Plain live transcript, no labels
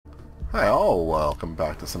Hi all, welcome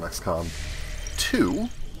back to some XCOM 2.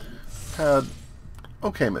 Had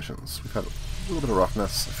okay missions. We've had a little bit of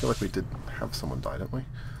roughness. I feel like we did have someone die, didn't we?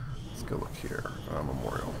 Let's go look here.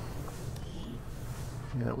 Memorial.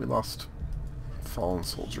 Yeah, we lost fallen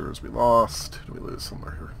soldiers. We lost... Who did we lose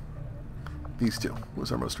somewhere here? These two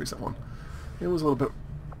was our most recent one. It was a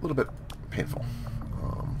little bit painful.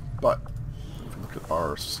 But if we look at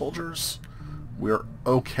our soldiers, we're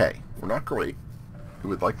okay. We're not great. We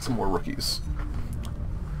would like some more rookies.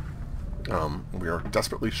 We are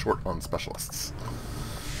desperately short on specialists.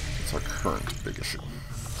 It's our current big issue.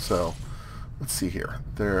 So, let's see here.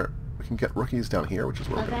 We can get rookies down here, which is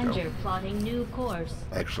where we're going to go. Avenger plotting new course.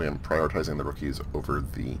 Actually, I'm prioritizing the rookies over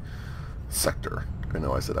the sector. I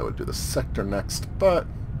know I said I would do the sector next, but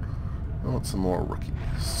I want some more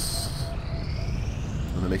rookies.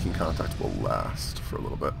 And the making contact will last for a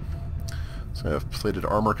little bit. So I have plated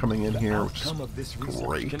armor coming in here, which is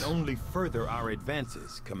great. Can only further our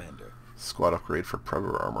advances, Commander. Squad upgrade for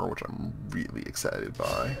Predator armor, which I'm really excited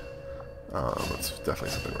by. That's definitely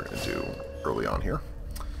something we're going to do early on here.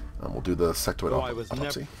 We'll do the sectoid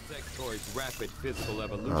autopsy. Sectoid's rapid physical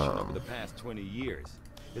evolution over the past 20 years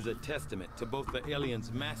is a testament to both the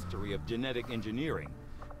aliens' mastery of genetic engineering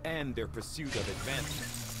and their pursuit of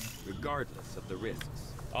advancement, regardless of the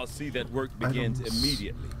risks. I'll see that work begins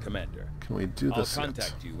immediately, Commander. Can we do this I'll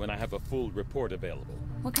contact you when I have a full report available.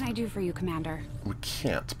 What can I do for you, Commander? We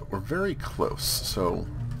can't, but we're very close, so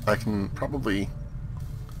I can probably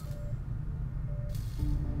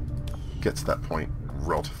get to that point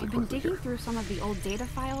relatively quickly. I've been digging through some of the old data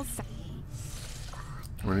files.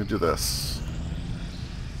 We're going to do this.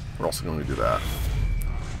 We're also going to do that.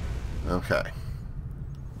 Okay.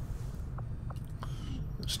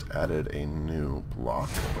 Just added a new block,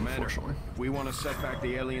 unfortunately. If we want to set back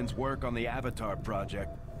the aliens' work on the Avatar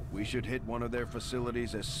project, we should hit one of their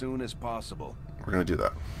facilities as soon as possible. We're going to do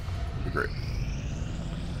that. That'd be great.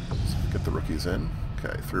 So get the rookies in.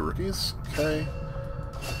 Okay, 3 rookies. Okay.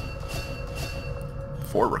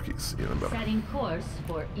 4 rookies, even better. Setting course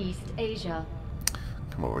for East Asia.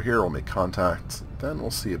 Come over here, we'll make contact. Then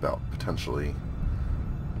we'll see about potentially...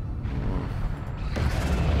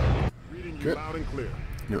 Good. Loud and clear.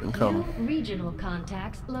 New income. New regional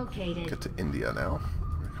contacts located. Get to India now.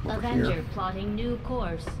 Come over Avenger here. plotting new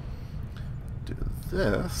course. Do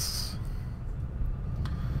this.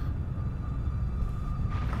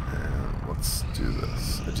 And let's do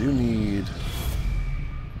this. I do need...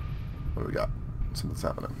 What do we got? Something's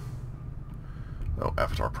happening. Oh,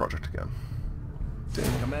 Avatar project again.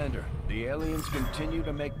 Dang. Commander, the aliens continue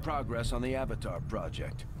to make progress on the Avatar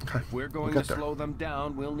project. Okay. If we're going to slow them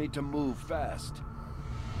down, we'll need to move fast.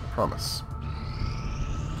 I promise.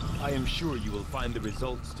 I am sure you will find the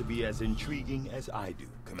results to be as intriguing as I do,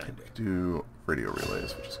 Commander. Do radio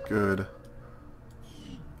relays, which is good.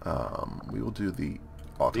 We will do the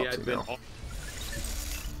autopsy now.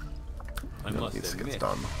 I It needs to get admit,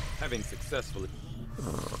 done. having successfully...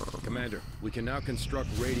 Commander, we can now construct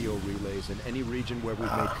radio relays in any region where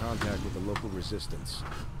we've made contact with the local resistance.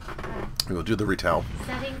 We will do the retail.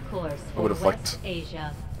 Setting course I for would have West liked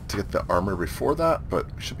Asia. to get the armor before that, but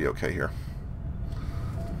we should be okay here.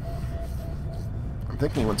 I'm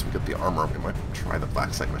thinking once we get the armor, we might try the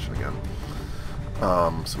black site mission again.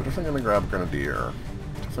 So we're definitely going to grab a Grenadier.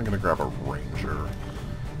 Definitely going to grab a Ranger.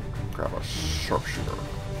 Grab a Sharpshooter.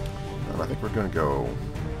 And I think we're going to go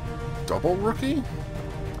double rookie?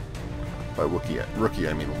 By rookie, I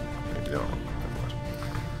mean maybe the other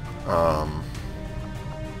one.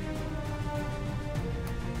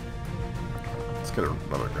 Let's get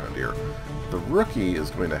another Grenadier. The rookie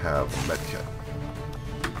is going to have a medkit.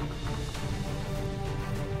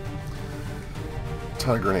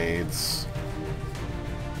 Ton of grenades.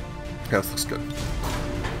 Yeah, this looks good.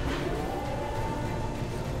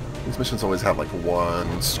 These missions always have like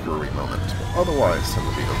one screwy moment, but otherwise tend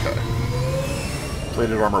to be okay.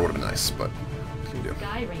 Plated armor would have been nice, but what can you do?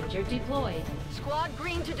 Sky Ranger deployed. Squad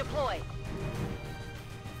green to deploy.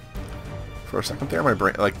 For a second there, my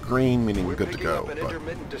brain, like green meaning We're good to picking go, up an but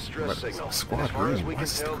intermittent distress signal. squad As far as green. we Why can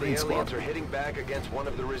is this tell, the the green aliens squad? are hitting back against one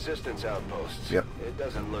of the resistance outposts. Yep. It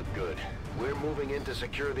doesn't look good. We're moving in to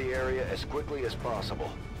secure the area as quickly as possible.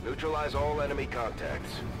 Neutralize all enemy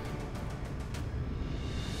contacts.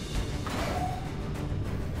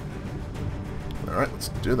 Alright, let's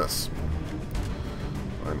do this.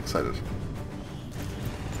 I'm excited.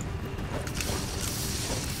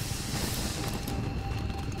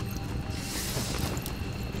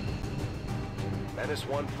 Menace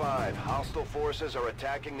 1-5, hostile forces are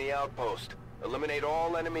attacking the outpost. Eliminate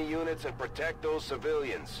all enemy units and protect those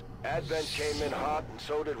civilians. Advent came in hot and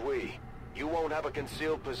so did we. You won't have a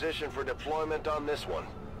concealed position for deployment on this one.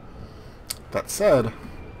 That said,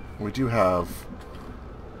 we do have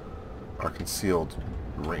our concealed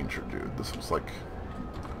ranger dude. This was like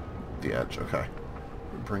the edge. Okay.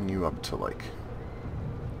 Bring you up to like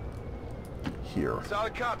here.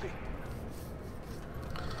 Solid copy.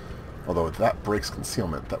 Although if that breaks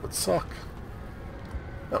concealment, that would suck.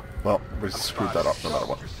 Oh, well, we screwed that up no matter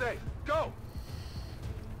what. You're safe. Go.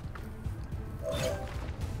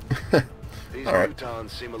 These Mutons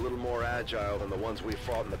seem a little more agile than the ones we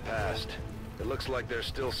fought in the past. It looks like they're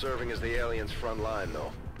still serving as the aliens' front line,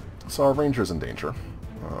 though. So our ranger's in danger.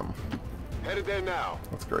 Headed there now.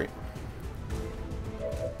 That's great.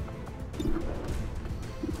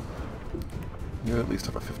 You at least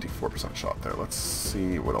have a 54% shot there. Let's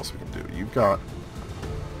see what else we can do. You've got...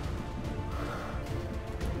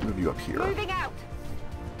 Move you up here. Moving out.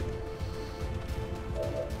 I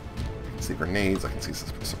can see grenades. I can see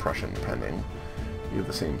suppression pending. You have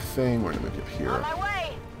the same thing. We're going to move you up here. On my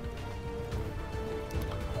way.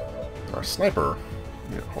 Our sniper...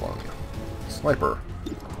 Yeah, hold on. Sniper.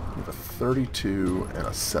 We have a 32 and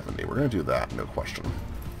a 70. We're going to do that, no question.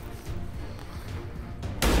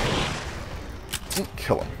 Didn't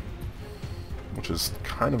kill him, which is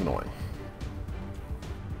kind of annoying.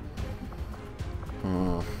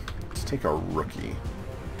 Let's take our rookie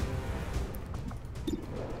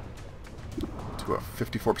to a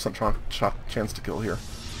 54% chance to kill here.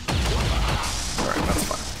 Alright, that's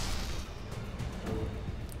fine.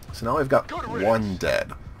 So now I've got one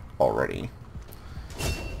dead already,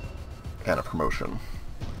 and a promotion.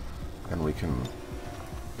 And we can...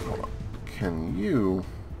 Hold on. Can you...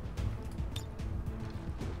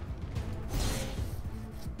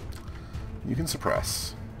 You can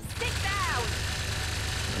suppress. Stick down.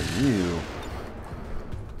 And you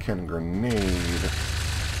can grenade.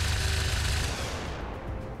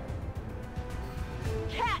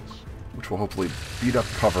 Catch. Which will hopefully beat up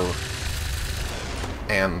cover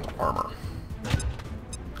and armor.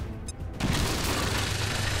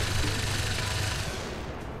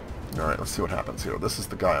 Alright, let's see what happens here. This is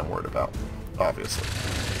the guy I'm worried about, obviously.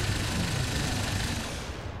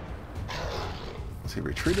 Is he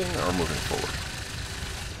retreating or moving forward?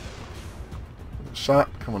 Shot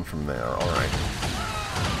coming from there. Alright.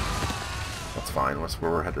 That's fine. That's where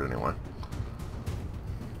we're headed anyway.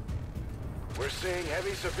 We're seeing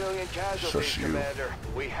heavy civilian casualties, Shush you. Commander.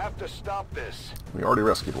 We have to stop this. We already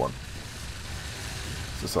rescued one.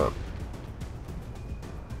 Is this a...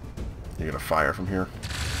 You're gonna fire from here?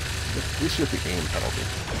 At least you get the aim penalty.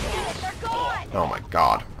 They're gone. Oh my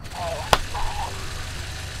god.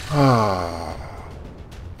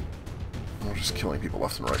 We're just killing people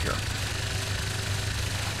left and right here.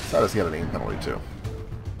 Sad as he had an aim penalty too.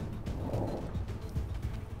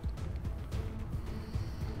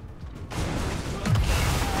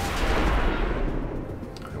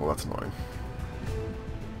 Okay, well that's annoying.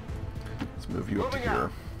 Let's move you up to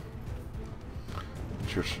here.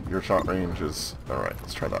 Your shot range is... Alright,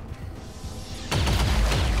 let's try that.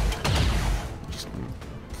 Just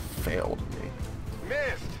failed me.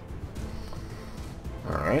 Missed.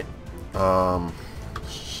 Alright.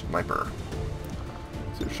 Sniper.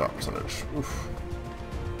 Let's see the shot percentage. Oof.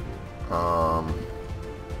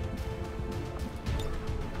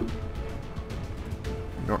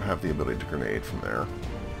 You don't have the ability to grenade from there.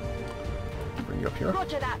 Bring you up here.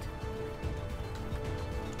 Roger that.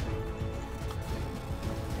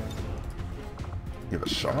 You have a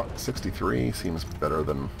shot. 63 seems better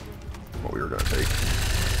than what we were going to take.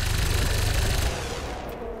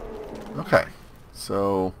 Okay.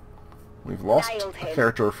 So, we've lost a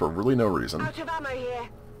character for really no reason. Out of ammo here.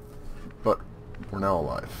 But we're now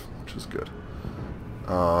alive, which is good.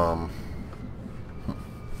 Not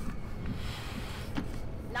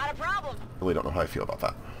a problem. Really don't know how I feel about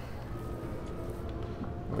that.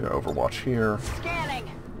 I'm going to overwatch here. Scanning.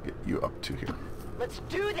 Get you up to here. Let's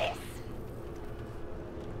do this.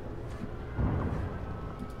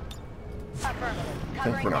 Affirmative. I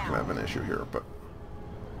think we're not going to have an issue here, but...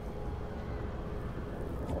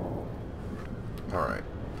 Alright.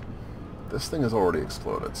 This thing has already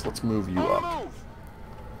exploded, so let's move you up.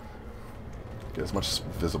 Get as much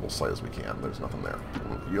visible sight as we can. There's nothing there.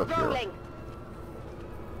 We'll move you up here.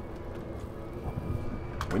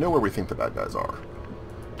 We know where we think the bad guys are.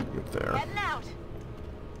 You up there. Heading out.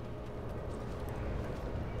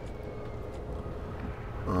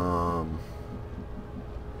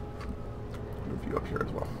 Move you up here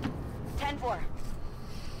as well. 10-4.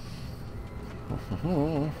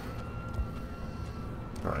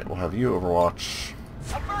 Alright, we'll have you overwatch.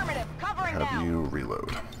 Affirmative. Covering now. Have you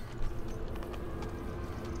reload.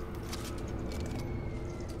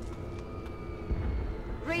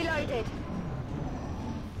 detected.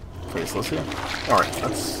 Faceless here. Alright,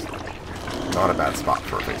 that's not a bad spot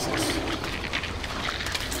for a faceless.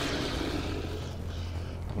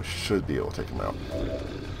 We should be able to take them out.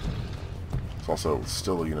 There's also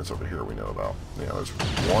still units over here we know about. Yeah, there's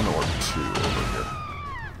one or two over here.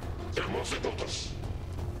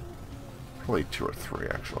 Probably two or three,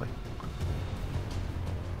 actually.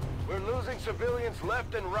 We're losing civilians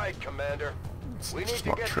left and right, Commander. It's We need just to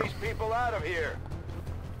not get true. these people out of here.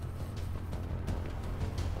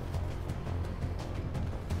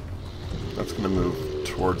 That's going to move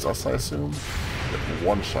towards us, I assume. Get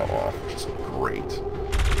one shot off, which is great.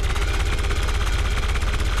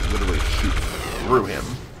 Literally shoot through him.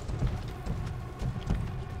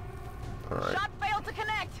 Alright. Shot failed to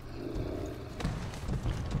connect.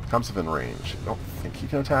 Comes within range. I don't think he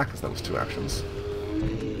can attack, because that was two actions.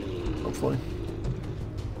 Hopefully.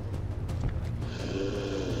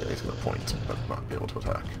 Yeah, he's going to point, but not be able to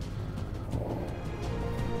attack.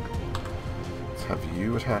 Let's have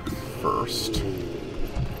you attack first.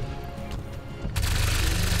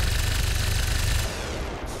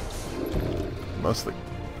 Mostly,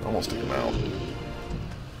 almost took him out.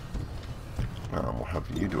 We'll have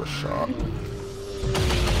you do a shot.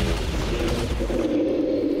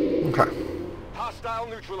 Okay. Hostile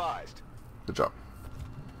neutralized. Good job.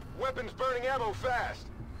 Weapons burning ammo fast.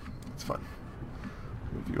 That's fine.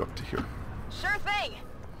 Move you up to here. Sure thing.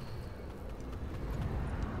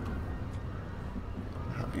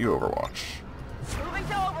 Have you overwatch. Moving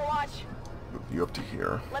to Overwatch. Move you up to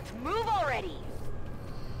here. Let's move already.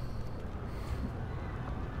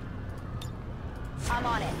 I'm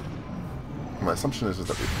on it. My assumption is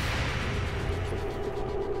that we...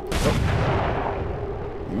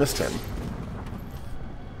 Oh. We missed him.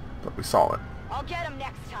 But we saw it. I'll get him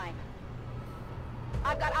next time.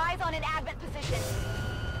 I've got eyes on an advent position.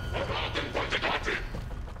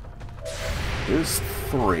 There's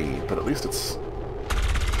three, but at least it's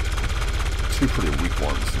two pretty weak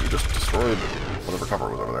ones. You just destroyed whatever cover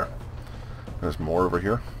was over there. There's more over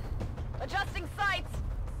here. Adjusting sights.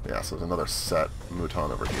 Yeah, so there's another set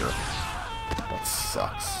Muton over here. That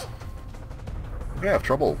sucks. Yeah, I have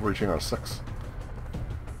trouble reaching our 6.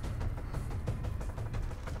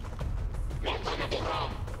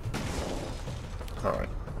 Alright.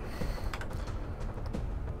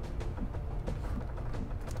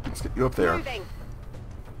 Let's get you up there. Moving.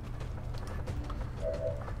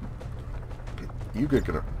 You get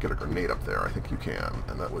a grenade up there. I think you can.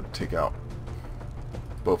 And that would take out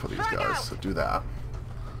both of these Frag guys. out. So do that.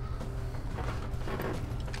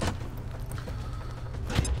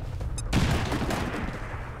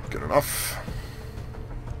 Good enough.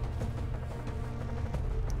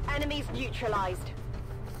 Enemies neutralized.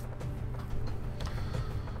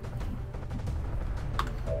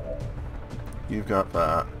 You've got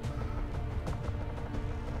that.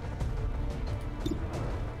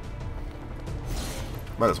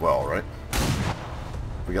 Might as well, right?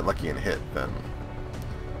 If we get lucky and hit, then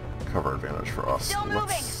cover advantage for us. Still moving.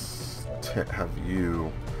 Let's have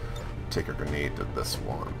you take a grenade to this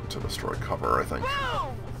one to destroy cover, I think.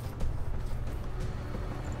 Boom!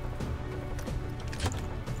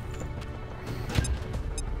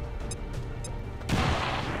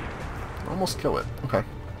 Almost kill it. Okay.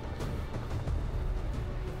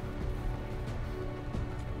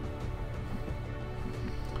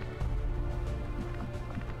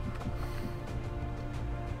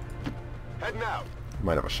 Heading out. You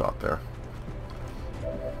might have a shot there.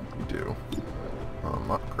 You do.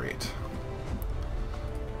 Not great.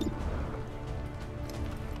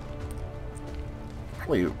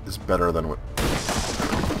 Probably is better than what...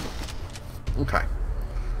 Okay.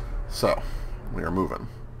 So, we are moving.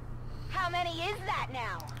 How many is that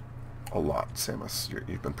now? A lot, Samus.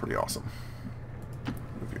 You've been pretty awesome.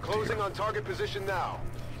 Move you to Closing here. on target position now.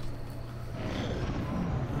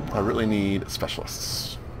 I really need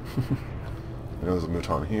specialists. I know there's a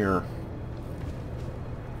Muton here.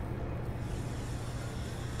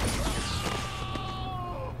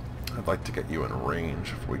 I'd like to get you in range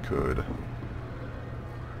if we could.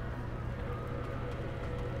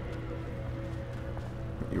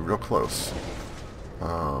 You're real close.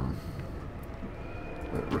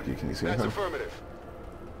 Rookie, can you see That's anything? affirmative.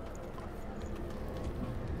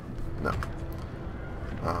 No.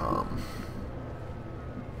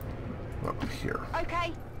 Up here.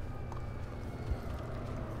 Okay.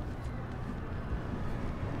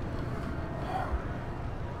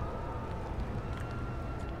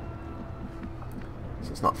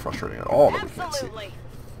 So it's not frustrating at all that we can't see. Absolutely.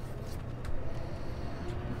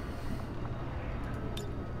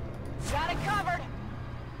 Got it covered.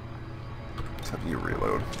 Let's have you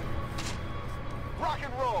reload. Rock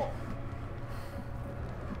and roll.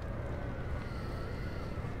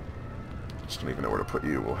 Just don't even know where to put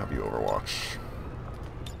you. We'll have you overwatch.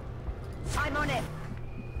 I'm on it.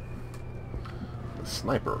 The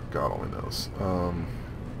sniper, God only knows. In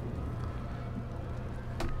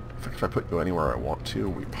fact, if I put you anywhere I want to,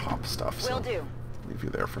 we pop stuff. Will So do. leave you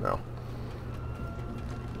there for now.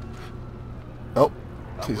 Oh,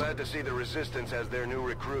 I'm please. glad to see the Resistance has their new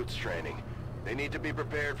recruits training. They need to be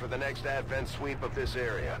prepared for the next advent sweep of this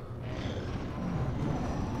area.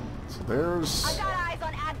 So there's I got eyes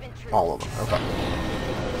on advent troops. all of them. Okay.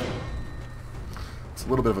 It's a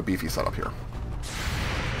little bit of a beefy setup here.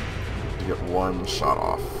 To get one shot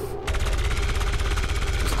off.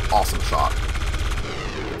 It's an awesome shot.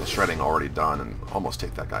 Get the shredding already done and almost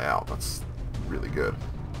take that guy out. That's really good.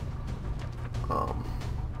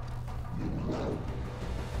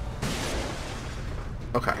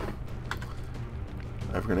 Okay.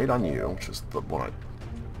 I have a grenade on you, which is the one I...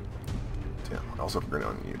 Damn, I also have a grenade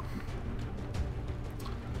on you.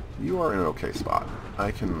 You are in an okay spot.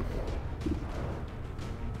 I can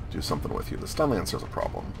do something with you. The stun lancer is a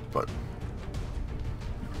problem, but...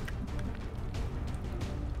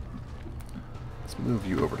 Let's move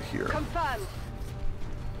you over to here. Confirmed.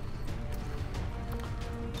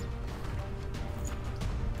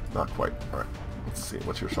 Not quite. Alright. Let's see.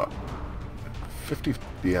 What's your shot? 50...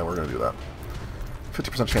 Yeah, we're going to do that.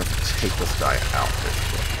 50% chance to take this guy out,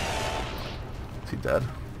 basically. Is he dead?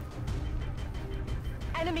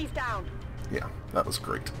 Enemies down. Yeah, that was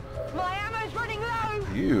great. My ammo's running low.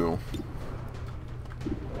 You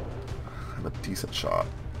have a decent shot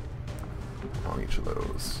on each of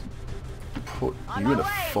those. Put On you my in a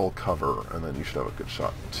way. full cover, and then you should have a good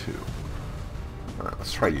shot too. Alright,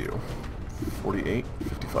 let's try you. 48,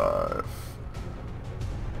 55.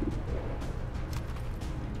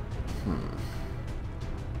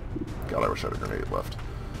 God, I wish I had a grenade left.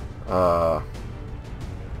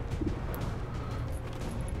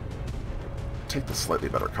 Take the slightly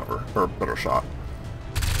better cover, or better shot.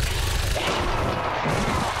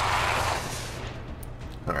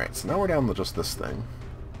 Alright, so now we're down to just this thing.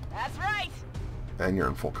 That's right. And you're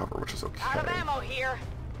in full cover, which is Out of okay. ammo here.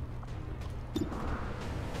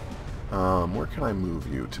 Where can I move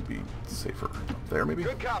you to be safer? Up there, maybe?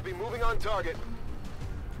 Good copy, moving on target.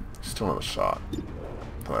 Still have a shot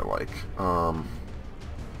that I like.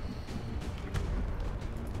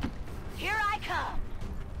 Here I come.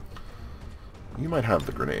 You might have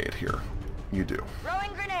the grenade here. You do.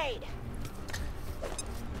 Throwing grenade.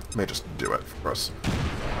 May just do it for us.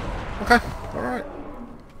 Okay, alright.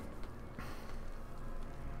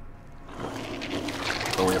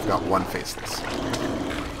 Oh, we have got one faceless.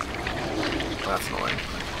 That's annoying.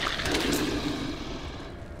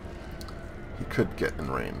 He could get in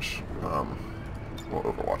range. We'll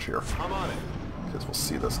overwatch here. I'm on it. Because we'll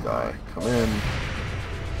see this guy come in.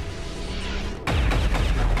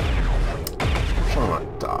 I'm trying not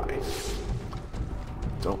to die.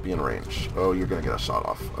 Don't be in range. Oh, you're gonna get a shot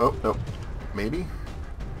off. Oh, nope. Maybe?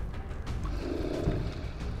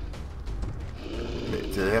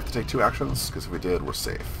 Did they have to take 2 actions? Because if we did, we're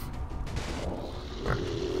safe. Alright.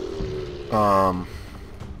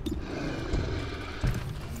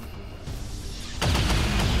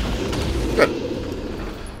 Good.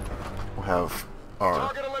 We'll have our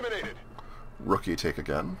Target eliminated. rookie take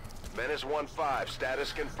again. Menace 1-5,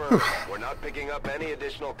 status confirmed. We're not picking up any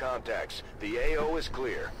additional contacts. The AO is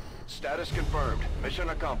clear. Status confirmed. Mission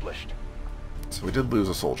accomplished. So we did lose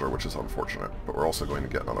a soldier, which is unfortunate, but we're also going to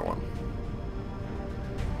get another one.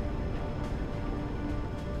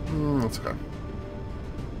 That's okay.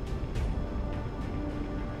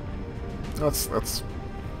 That's...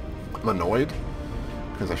 I'm annoyed,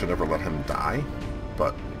 because I should never let him die,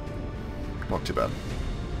 but not too bad.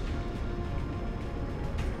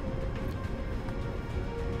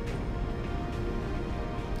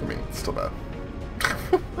 I mean, it's still bad.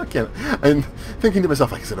 I can't... I'm thinking to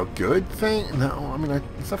myself, like, is it a good thing? No, I mean,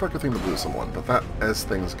 it's never a good thing to lose someone, but that, as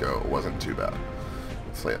things go, wasn't too bad.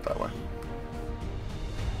 Let's say it that way.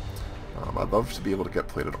 I'd love to be able to get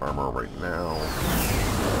plated armor right now.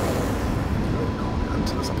 End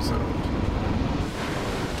to this episode.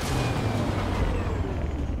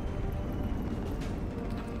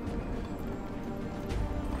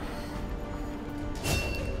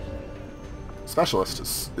 Specialist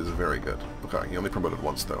is very good. Okay, he only promoted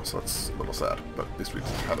once though, so that's a little sad, but at least we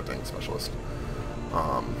have a dang specialist.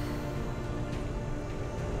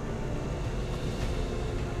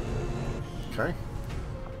 Okay.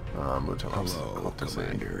 Muton. Hello,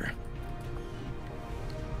 Commander.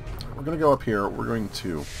 We're going to go up here. We're going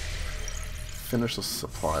to finish the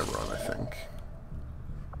supply run, I think.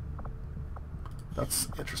 That's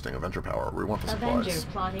interesting. Avenger power. We want the supplies. Avenger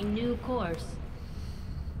plotting new course.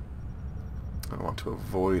 I want to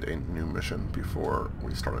avoid a new mission before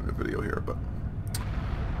we start a new video here, but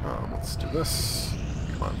let's do this.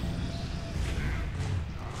 Come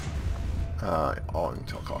on. All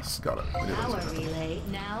intel costs. Got it. We knew that was Power gonna happen. relay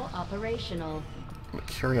now operational. I'm going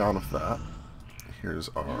to carry on with that.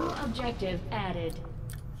 Here's New our... objective added.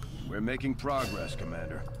 We're making progress,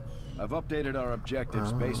 Commander. I've updated our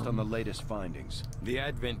objectives based on the latest findings. The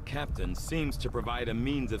Advent captain seems to provide a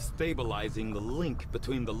means of stabilizing the link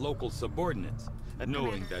between the local subordinates, and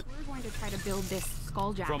knowing Commander, that we're going to try to build this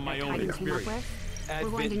skulljack From my that own Titan came up experience, with. We're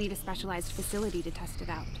going to Advent- need a specialized facility to test it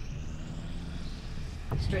out.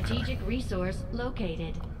 Strategic resource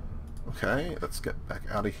located. Okay, let's get back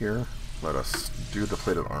out of here. Let us do the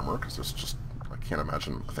plated armor, because there's just... I can't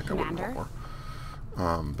imagine. I think I wouldn't want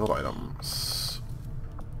more. Build items.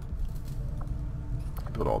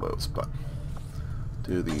 Build all those, but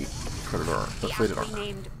do the Predator, the The plated aptly armor.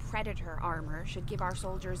 named Predator armor should give our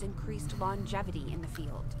soldiers increased longevity in the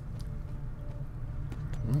field.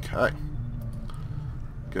 Okay.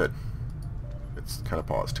 Good. It's kind of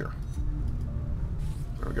paused here.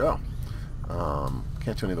 There we go.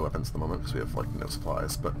 Can't do any of the weapons at the moment because we have like no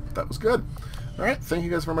supplies, but that was good. Alright, thank you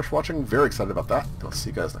guys very much for watching. Very excited about that. And I'll see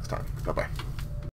you guys next time. Bye-bye.